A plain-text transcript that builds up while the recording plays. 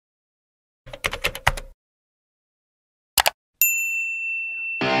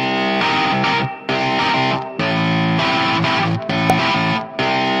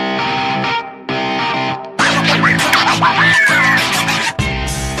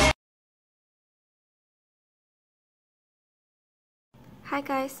Hi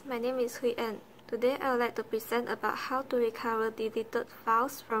guys, my name is Hui Ann. Today I would like to present about how to recover deleted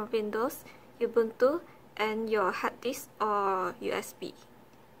files from Windows, Ubuntu, and your hard disk or USB.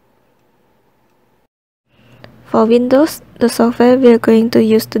 For Windows, the software we are going to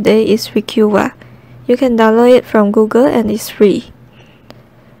use today is Recover. You can download it from Google and it's free.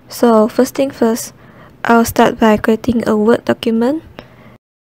 So first thing first, I'll start by creating a Word document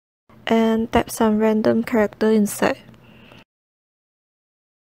and type some random character inside.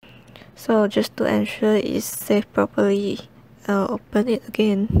 So just to ensure it's saved properly, I'll open it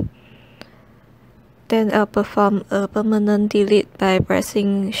again. Then I'll perform a permanent delete by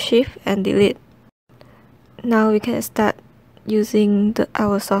pressing Shift and Delete. Now we can start using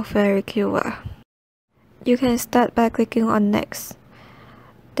our software Recover. You can start by clicking on Next.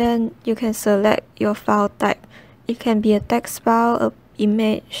 Then you can select your file type. It can be a text file, an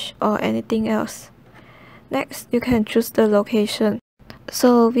image, or anything else. Next, you can choose the location.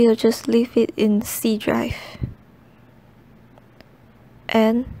 So we'll just leave it in C drive.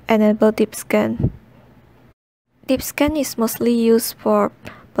 And enable deep scan. Deep scan is mostly used for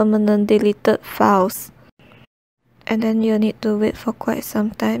permanent deleted files. And then you need to wait for quite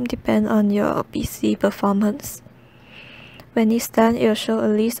some time, depend on your PC performance. When it's done, it'll show a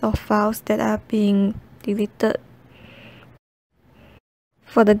list of files that are being deleted.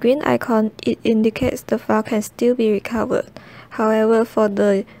 For the green icon, it indicates the file can still be recovered. However, for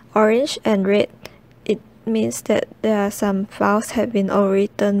the orange and red, it means that there are some files have been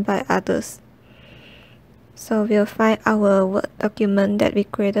overwritten by others. So we'll find our Word document that we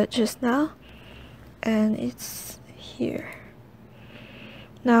created just now, and it's here.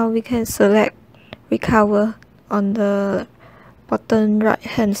 Now we can select Recover on the bottom right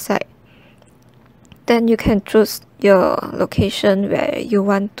hand side. Then you can choose your location where you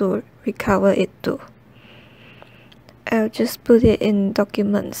want to recover it to. I'll just put it in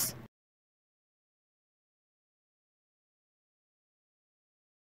Documents.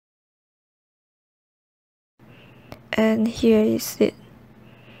 And here is it.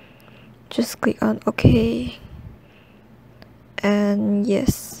 Just click on OK. And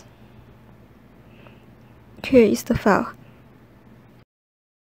yes. Here is the file.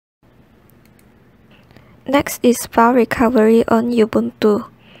 Next is file recovery on Ubuntu.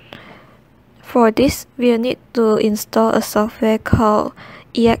 For this, we'll need to install a software called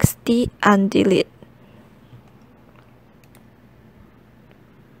ext undelete.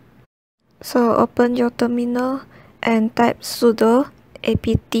 So open your terminal and type sudo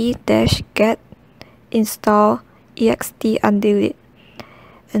apt-get install ext undelete,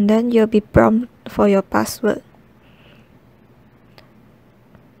 and then you'll be prompted for your password.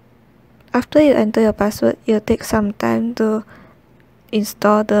 After you enter your password, it'll take some time to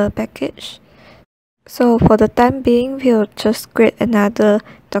install the package. So for the time being, we'll just create another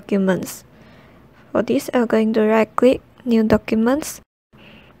documents. For this, I'm going to right click, new documents,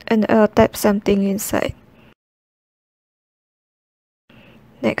 and I'll type something inside.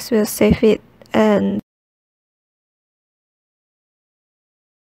 Next, we'll save it and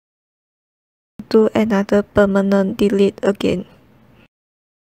do another permanent delete again.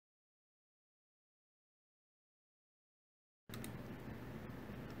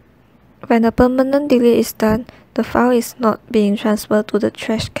 When a permanent delete is done, the file is not being transferred to the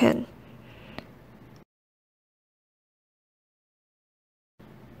trash can.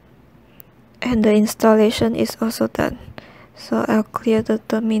 And the installation is also done. So I'll clear the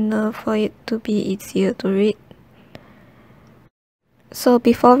terminal for it to be easier to read. So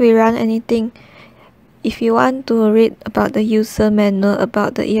before we run anything, if you want to read about the user manual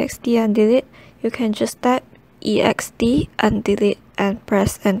about the ext undelete, you can just type ext undelete and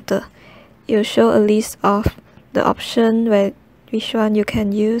press enter. It will show a list of the option where which one you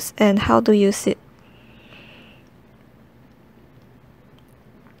can use and how to use it.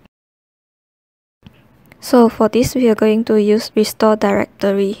 So for this, we are going to use restore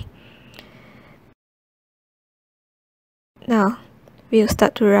directory. Now we'll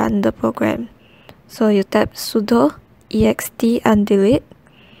start to run the program. So you type sudo ext undelete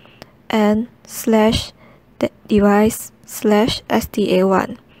and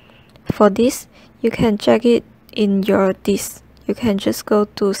 /device/sta1. For this, you can check it in your disk. You can just go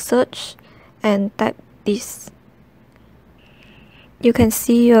to search and type this. You can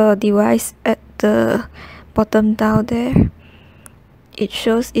see your device at the bottom down there. It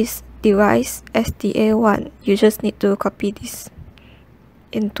shows it's device sta1. You just need to copy this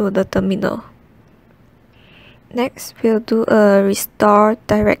into the terminal. Next, we'll do a restore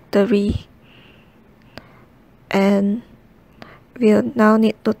directory, and we'll now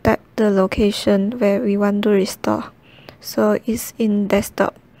need to type the location where we want to restore. so it's in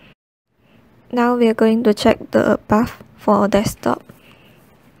desktop. Now we are going to check the path for desktop,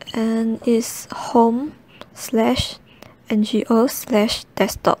 and it's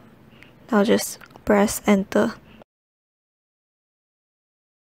home/ngo/desktop. Now just press enter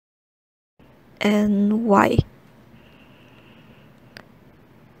and Y.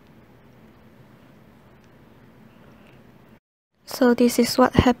 So this is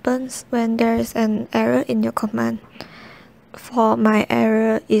what happens when there is an error in your command. For my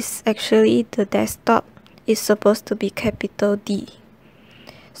error is actually the desktop is supposed to be capital D.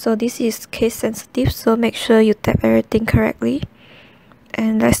 So this is case sensitive, so make sure you type everything correctly.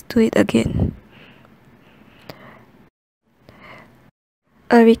 And let's do it again.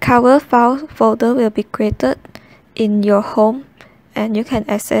 A recover file folder will be created in your home, and you can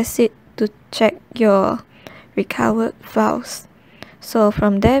access it to check your recovered files. So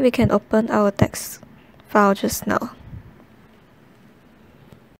from there we can open our text file just now.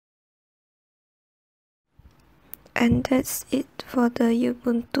 And that's it for the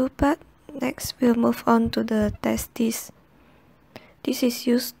Ubuntu part. Next we'll move on to the test disk. This is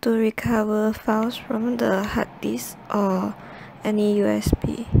used to recover files from the hard disk or any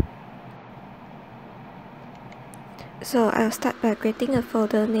USB. So I'll start by creating a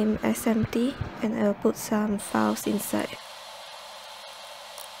folder named SMT, and I'll put some files inside.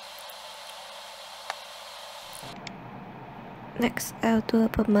 Next, I'll do a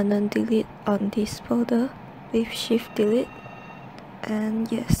permanent delete on this folder with Shift Delete,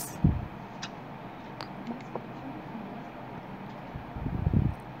 and yes.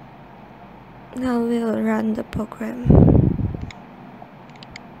 Now we'll run the program.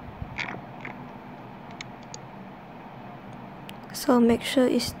 So make sure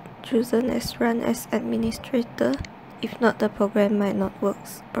it's chosen as run as administrator, if not the program might not work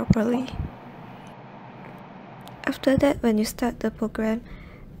properly. After that, when you start the program,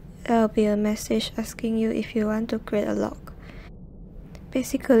 there will be a message asking you if you want to create a log.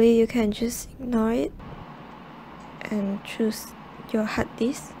 Basically, you can just ignore it and choose your hard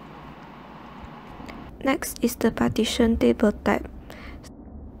disk. Next is the partition table type.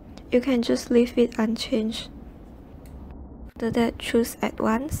 You can just leave it unchanged. After that, choose Add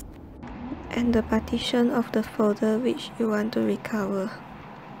Once and the partition of the folder which you want to recover.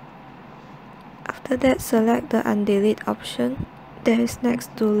 After that, select the undelete option that is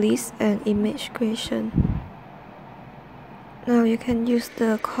next to list and image creation. Now you can use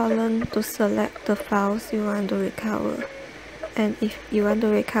the colon to select the files you want to recover. And if you want to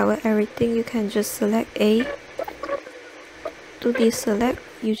recover everything, you can just select A. To deselect,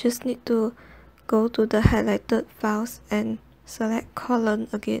 you just need to go to the highlighted files and select colon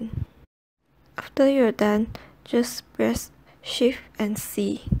again. After you're done, just press Shift and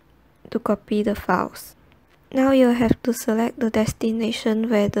C to copy the files. Now you'll have to select the destination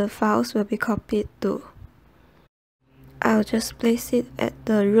where the files will be copied to. I'll just place it at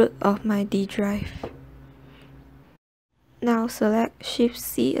the root of my D drive. Now select Shift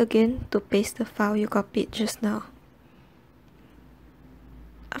C again to paste the file you copied just now.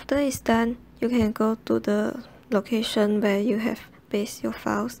 After it's done, you can go to the location where you have pasted your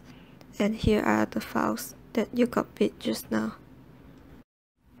files, and here are the files that you copied just now.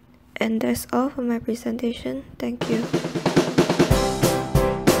 And that's all for my presentation. Thank you.